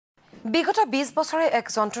বিগত 20 বছৰে এক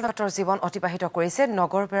যন্ত্ৰণাতৰ জীৱন অতিবাহিত কৰিছে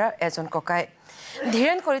নগৰবেৰাৰ এজন ককাই।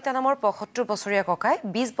 ধীৰেন কলিতা নামৰ ৭৫ বছৰীয়া ককাই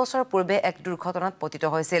 20 বছৰ পূৰ্বে এক দুৰ্ঘটনাত পতিত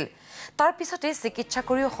হৈছিল। তাৰ পিছতে চিকিৎসা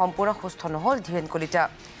কৰিও সম্পূৰ্ণ সুস্থ নহল ধীৰেন কলিতা।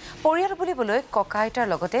 পৰিয়াল বুলিবলৈ ককা আইতাৰ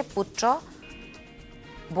লগতে পুত্ৰ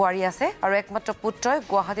বোৱাৰী আছে আৰু একমাত্ৰ পুত্ৰই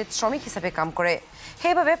গুৱাহাটীত শ্ৰমিক হিচাপে কাম কৰে।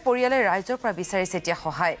 সেইবাবে পৰিয়ালে ৰাইজৰ পৰা বিচাৰিছে এতিয়া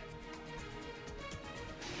সহায়।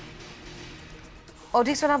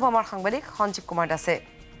 অধিক জনাব আমাৰ সাংবাদিক সঞ্জীৱ কুমাৰ দাসে।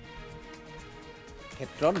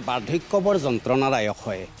 ক্ষেত্ৰত বাৰ্ধক্যবৰ যন্ত্ৰণাদায়ক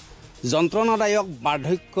হয়। যন্ত্ৰণাদায়ক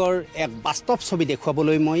বাৰ্ধক্যৰ এক বাস্তৱ ছবি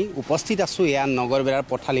দেখুৱাবলৈ মই উপস্থিত আছোঁ এয়া নগৰবেৰাৰ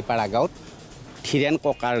পথালিপাৰা গাঁৱত ধীৰেন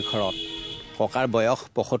ককাৰ ঘৰত। ককাৰ বয়স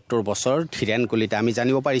 ৭৫ বছৰ। ধীৰেন কলিতা আমি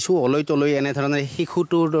জানিব পাৰিছোঁ অলৈ তলৈ এনেধৰণেৰে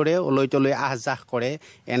শিশুটোৰ দৰে অলৈ তলৈ আহ যাহ কৰে,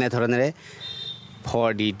 এনেধৰণেৰে ভৰ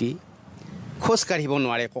দি খোজ কাঢ়িব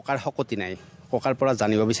নোৱাৰে। ককাৰ শকতি নাই। ককাৰ পৰা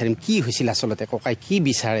জানিব বিচাৰিম কি হৈছিল আচলতে, ককাই কি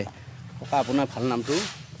বিচাৰে। ককা আপোনাৰ ভাল নামটো?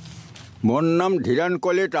 মোৰ নাম ধীৰেন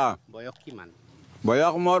কলিতা। বয়স কিমান?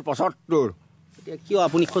 বয়স মোৰ ৭৫। এতিয়া কিয়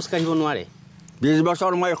আপুনি খোজ কাঢ়িব নোৱাৰে? 20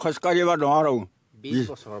 বছৰ মই খোজ কাঢ়িব নোৱাৰোঁ। 20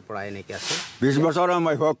 বছৰৰ পৰা এনেকৈ আছে? 20 বছৰে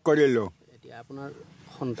মই ভোগ কৰিলোঁ। এতিয়া আপোনাৰ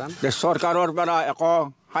সন্তান? চৰকাৰৰ পৰা একো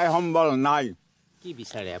সহায় সম্বল নাই। কি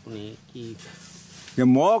বিচাৰে আপুনি? কি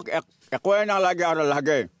মোক একোৱে নালাগে আৰু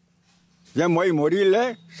লাগে যে মই মৰিলে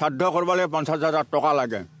শ্ৰাদ্ধ কৰিবলৈ 50,000 টকা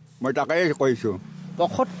লাগে। মই তাকেই কৈছোঁ।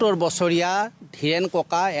 ৭৫ বছৰীয়া ধীৰেন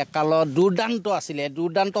ককা একালত দুৰ্দান্ত আছিলে,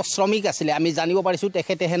 দুৰ্দান্ত শ্ৰমিক আছিলে। আমি জানিব পাৰিছোঁ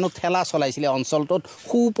তেখেতে হেনো ঠেলা চলাইছিলে। অঞ্চলটোত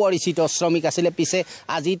সুপৰিচিত শ্ৰমিক আছিলে। পিছে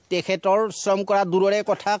আজি তেখেতৰ শ্ৰম কৰা দূৰৰে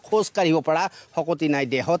কথা, খোজ কাঢ়িব পৰা শকতি নাই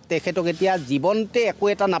দেহত। তেখেতক এতিয়া জীৱনতে একো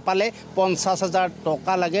এটা নাপালে 50,000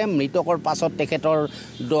 টকা লাগে। মৃতকৰ পাছত তেখেতৰ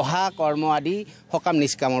দহা কৰ্ম আদি সকাম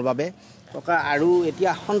নিষ্কামৰ বাবে। টকা আৰু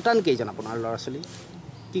এতিয়া সন্তান কেইজন আপোনাৰ ল'ৰা ছোৱালী?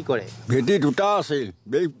 কি কৰে? ভেটি দুটা আছিল।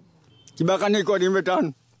 কিবা কানি কৰিম এটা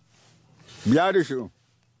বিয়া দিছোঁ।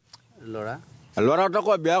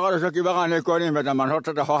 ল'ৰাটোকো বিয়া কৰিছোঁ, কিবা কানি কৰিম এটা মানুহৰ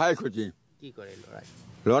তাতে সহায় খুজি। কি কৰে ল'ৰাই?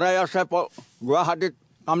 ল'ৰাই আছে গুৱাহাটীত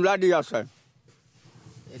কামলা দি আছে।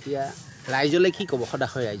 এতিয়া ৰাইজলৈ কি ক'ব? সদায়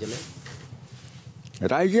ৰাইজলৈ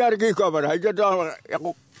ৰাইজে আৰু কি ক'ব? ৰাইজেতো একো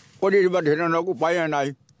কৰি দিব ধীৰেনক উপায়ে নাই।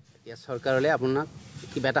 এতিয়া চৰকাৰলৈ আপোনাক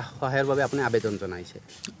কিবা এটা সহায়ৰ বাবে আপুনি আবেদন জনাইছে?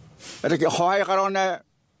 এতিয়া কি সহায়ৰ কাৰণে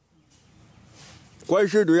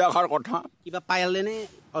কৈছোঁ দুই আষাৰ কথা। কিবা পালেনে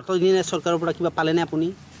অতদিনে চৰকাৰৰ পৰা কিবা পালেনে আপুনি?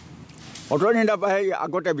 অতদিন নাপায়।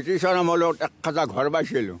 আগতে ব্ৰিটিছৰ আমলত 1,000 ঘৰ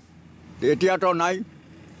পাইছিলোঁ, এতিয়াতো নাই।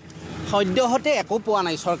 সদ্যহতে একো পোৱা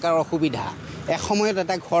নাই চৰকাৰৰ সুবিধা। এসময়ত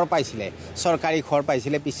এটা ঘৰ পাইছিলে, চৰকাৰী ঘৰ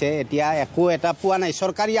পাইছিলে। পিছে এতিয়া একো এটা পোৱা নাই।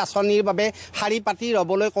 চৰকাৰী আঁচনিৰ বাবে শাৰী পাতি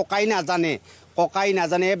ৰ'বলৈ ককাই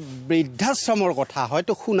নাজানে। বৃদ্ধাশ্ৰমৰ কথা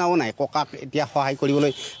হয়তো শুনাও নাই। ককাক এতিয়া সহায়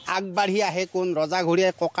কৰিবলৈ আগবাঢ়ি আহে কোন?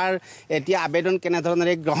 ৰজাঘৰীয়াই ককাৰ এতিয়া আবেদন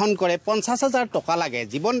কেনেধৰণেৰে গ্ৰহণ কৰে? 50,000 টকা লাগে।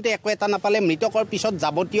 জীৱনতে একো এটা নাপালে মৃতকৰ পিছত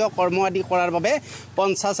যাৱতীয় কৰ্ম আদি কৰাৰ বাবে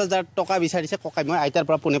 50,000 টকা বিচাৰিছে ককাই। মই আইতাৰ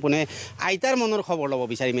পৰা পোনে পোনে আইতাৰ মনৰ খবৰ ল'ব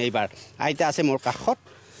বিচাৰিম এইবাৰ। আইতা আছে মোৰ কাষত।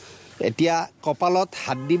 এতিয়া কপালত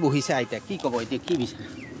হাত দি বহিছে আইতা। কি ক'ব এতিয়া? কি বিচাৰে?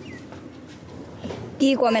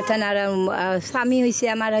 কি ক'ম? এথান আৰু স্বামী হৈছে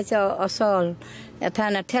আমাৰ হৈছে অচল।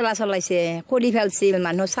 এথান ঠেলা চলাইছে, কৰি ফেলছিল,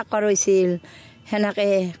 মানুহ চাকৰ হৈছিল,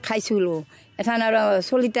 সেনেকৈ খাইছিলোঁ। এথান আৰু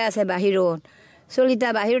চলিতা আছে বাহিৰত। চলিতা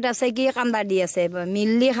বাহিৰত আছে কি কামবা দি আছে।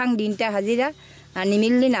 মিল্লি খাং দিনটা হাজিৰা,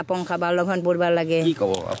 নিমিল্লি নাপং খাবা লঘন পৰবা লাগে। কি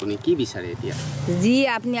ক'ব আপুনি? কি বিচাৰে এতিয়া? যি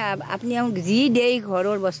আপুনি যি দেই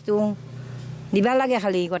ঘৰৰ বস্তু দিবা লাগে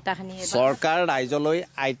খালি গোটাখিনি। চৰকাৰ ৰাইজলৈ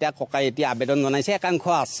আইতা ককাই এতিয়া আবেদন জনাইছে। একাংশ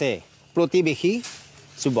আছে প্ৰতিবেশী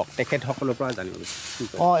যুৱক, তেখেতসকলৰ পৰা জানিব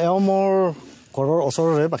বিচাৰিছোঁ। এওঁ মোৰ ঘৰৰ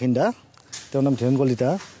ওচৰৰে বাসিন্দা। তেওঁৰ নাম ধীৰেন কলিতা।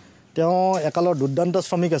 তেওঁ একালৰ দুৰ্দান্ত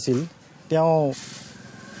শ্ৰমিক আছিল। তেওঁ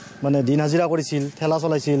মানে দিন হাজিৰা কৰিছিল, ঠেলা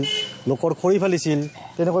চলাইছিল, লোকৰ খৰি ফালিছিল,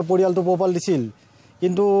 তেনেকৈ পৰিয়ালটো পোহপাল দিছিল।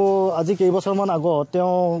 কিন্তু আজি কেইবছৰমান আগত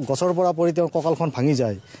তেওঁ গছৰ পৰা পৰি তেওঁৰ কঁকালখন ভাঙি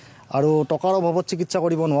যায় আৰু টকাৰ অভাৱত চিকিৎসা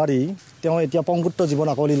কৰিব নোৱাৰি তেওঁ এতিয়া পংগুত্ব জীৱন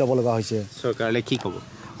আকোৱালি ল'ব লগা হৈছে। চৰকাৰলৈ কি ক'ব?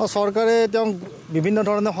 চৰকাৰে তেওঁক বিভিন্ন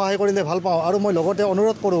ধৰণে সহায় কৰিলে ভাল পাওঁ। আৰু মই লগতে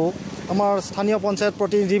অনুৰোধ কৰোঁ আমাৰ স্থানীয় পঞ্চায়ত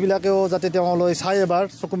প্ৰতিনিধিবিলাকেও যাতে তেওঁলৈ চাই এবাৰ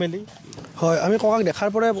চকু মেলি। হয়, আমি ককাক দেখাৰ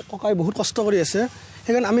পৰাই ককাই বহুত কষ্ট কৰি আছে।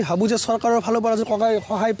 সেইকাৰণে আমি ভাবোঁ যে চৰকাৰৰ ফালৰ পৰা যদি ককাই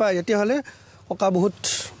সহায় পায় তেতিয়াহ'লে ককা বহুত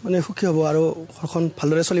মানে সুখী হ'ব আৰু ঘৰখন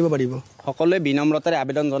ভালদৰে চলিব পাৰিব। সকলোৱে বিনম্ৰতাৰে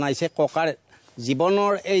আবেদন জনাইছে ককাৰ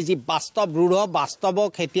জীৱনৰ এই যি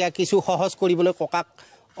বাস্তৱক এতিয়া কিছু সহজ কৰিবলৈ ককাক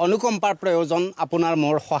অনুকম্পাৰ প্ৰয়োজন, আপোনাৰ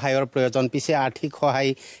মোৰ সহায়ৰ প্ৰয়োজন। পিছে আৰ্থিক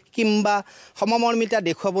সহায় কিংবা সমমৰ্মিতা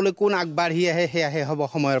দেখুৱাবলৈ কোন আগবাঢ়ি আহে সেয়াহে হ'ব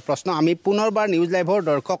সময়ৰ প্ৰশ্ন। আমি পুনৰবাৰ নিউজ লাইভৰ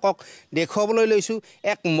দৰ্শকক দেখুৱাবলৈ লৈছোঁ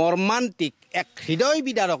এক মৰ্মান্তিক, এক হৃদয়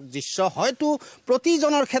বিদাৰক দৃশ্য। হয়তো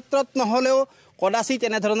প্ৰতিজনৰ ক্ষেত্ৰত নহ'লেও কদাচিত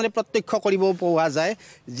তেনেধৰণে প্ৰত্যক্ষ কৰিব পোৱা যায়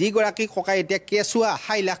যিগৰাকী ককাই এতিয়া কেঁচুৱা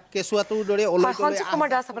 2.5 লাখ কেঁচুৱাটোৰ দৰে সঞ্জীৱ কুমাৰ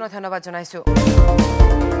দাস আপোনাক ধন্যবাদ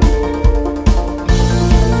জনাইছো